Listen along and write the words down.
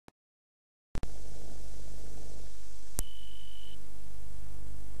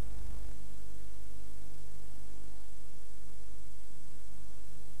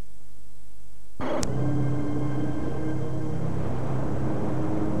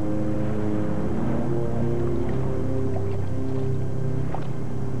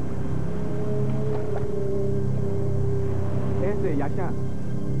baca.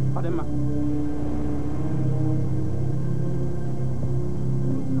 Pada mak.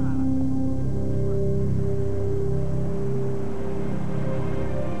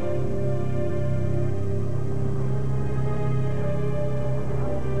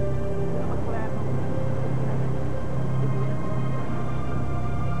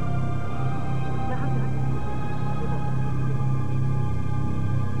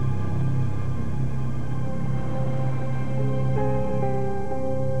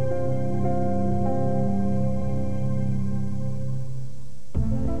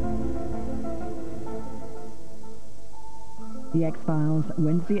 The X-Files,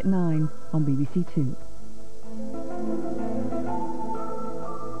 Wednesday at 9 on BBC Two.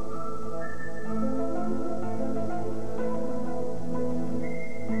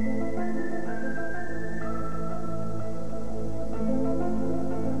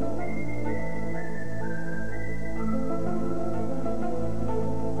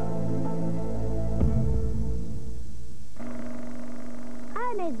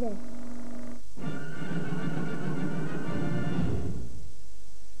 I made this.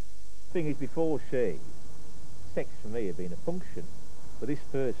 Thing is, before she, sex for me had been a function, but this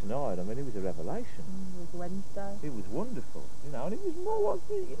first night, I mean, it was a revelation. It was Wednesday. It was wonderful, you know, and it was more,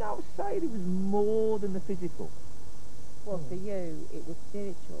 you know, I was saying it was more than the physical. Well, for you, it was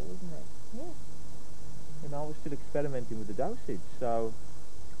spiritual, wasn't it? Yeah. You know, I was still experimenting with the dosage, so...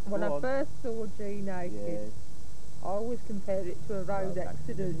 When I first saw G naked, yeah. I always compared it to a road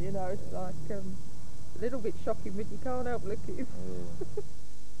accident, you know, it's like a little bit shocking, but you can't help looking. Yeah.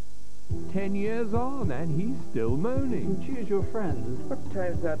 10 years on, and he's still moaning. Choose your friends. What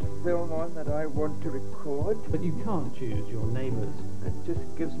time's that film on that I want to record? But you can't choose your neighbours. It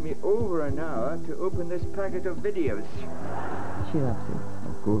just gives me over an hour to open this packet of videos. She loves you.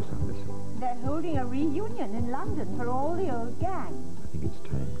 Of course I listen. They're holding a reunion in London for all the old gang. I think it's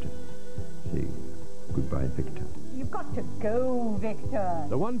time to say goodbye, Victor. You've got to go, Victor.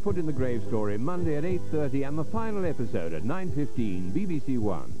 The One Foot in the Grave story, Monday at 8:30, and the final episode at 9:15, BBC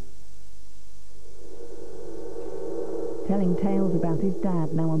One. Telling tales about his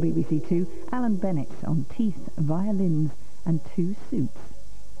dad now on BBC Two, Alan Bennett on teeth, violins and 2 suits.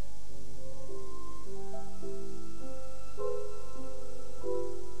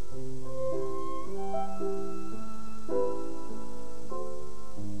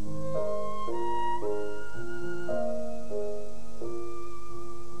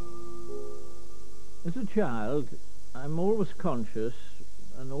 As a child, I'm always conscious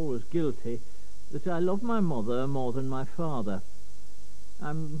and always guilty that I love my mother more than my father.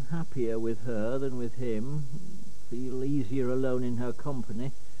 I'm happier with her than with him, feel easier alone in her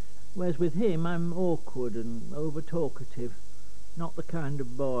company, whereas with him I'm awkward and over-talkative, not the kind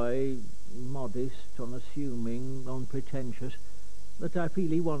of boy, modest, unassuming, unpretentious, that I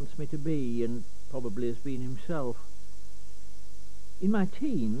feel he wants me to be and probably has been himself. In my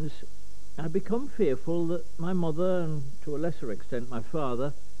teens, I become fearful that my mother, and to a lesser extent my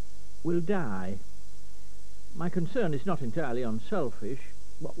father, will die. My concern is not entirely unselfish.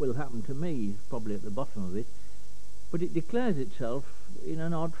 What will happen to me is probably at the bottom of it, but it declares itself in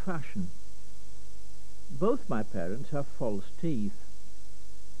an odd fashion. Both my parents have false teeth.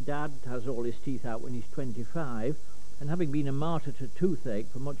 Dad has all his teeth out when he's 25, and having been a martyr to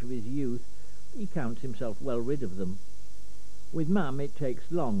toothache for much of his youth, he counts himself well rid of them. With Mum it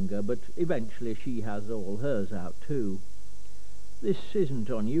takes longer, but eventually she has all hers out too. This isn't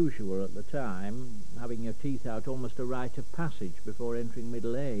unusual at the time, having your teeth out almost a rite of passage before entering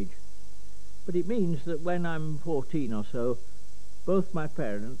middle age. But it means that when I'm 14 or so, both my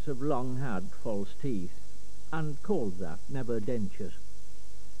parents have long had false teeth, and called that, never dentures.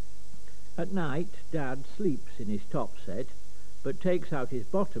 At night, Dad sleeps in his top set, but takes out his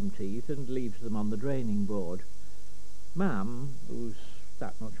bottom teeth and leaves them on the draining board. Mum, who's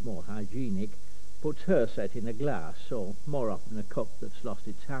that much more hygienic, puts her set in a glass, or more often a cup that's lost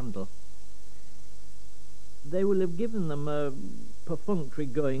its handle. They will have given them a perfunctory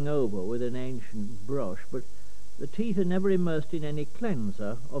going over with an ancient brush, but the teeth are never immersed in any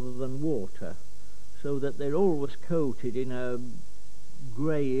cleanser other than water, so that they're always coated in a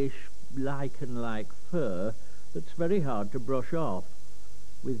greyish, lichen-like fur that's very hard to brush off,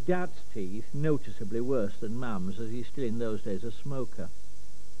 with Dad's teeth noticeably worse than Mum's, as he's still in those days a smoker.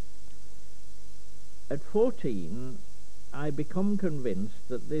 At 14, I become convinced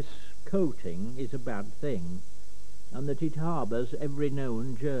that this coating is a bad thing, and that it harbours every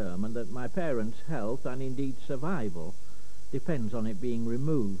known germ, and that my parents' health, and indeed survival, depends on it being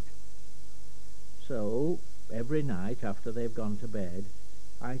removed. So, every night after they've gone to bed,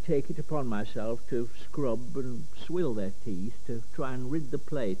 I take it upon myself to scrub and swill their teeth to try and rid the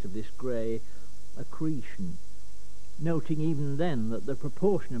plate of this grey accretion, noting even then that the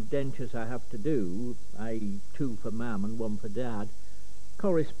proportion of dentures I have to do, i.e. 2 for Mam and 1 for Dad,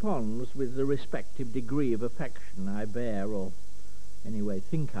 corresponds with the respective degree of affection I bear, or anyway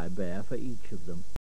think I bear, for each of them.